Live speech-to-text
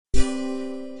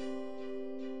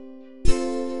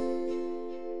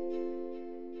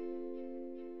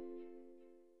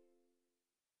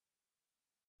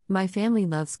My family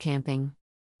loves camping.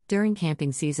 During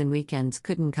camping season, weekends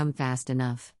couldn't come fast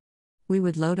enough. We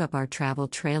would load up our travel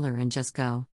trailer and just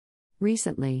go.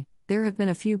 Recently, there have been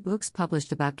a few books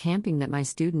published about camping that my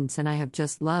students and I have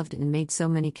just loved and made so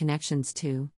many connections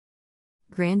to.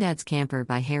 Grandad's Camper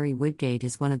by Harry Woodgate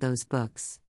is one of those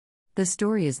books. The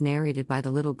story is narrated by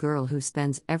the little girl who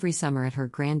spends every summer at her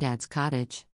granddad's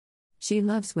cottage. She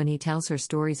loves when he tells her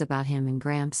stories about him and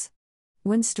Gramps.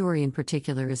 One story in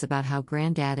particular is about how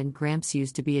Grandad and Gramps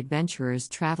used to be adventurers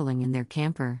traveling in their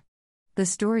camper. The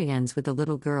story ends with the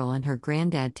little girl and her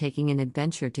granddad taking an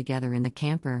adventure together in the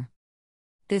camper.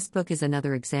 This book is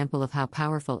another example of how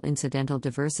powerful incidental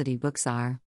diversity books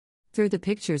are. Through the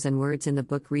pictures and words in the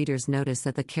book, readers notice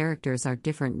that the characters are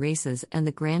different races and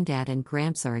the Grandad and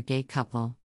Gramps are a gay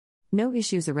couple. No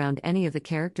issues around any of the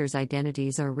characters'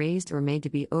 identities are raised or made to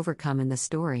be overcome in the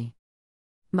story.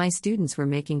 My students were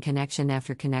making connection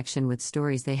after connection with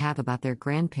stories they have about their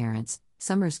grandparents,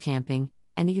 summers camping,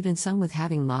 and even some with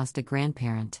having lost a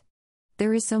grandparent.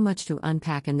 There is so much to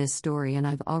unpack in this story, and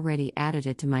I've already added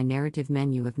it to my narrative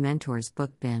menu of Mentors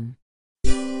book bin.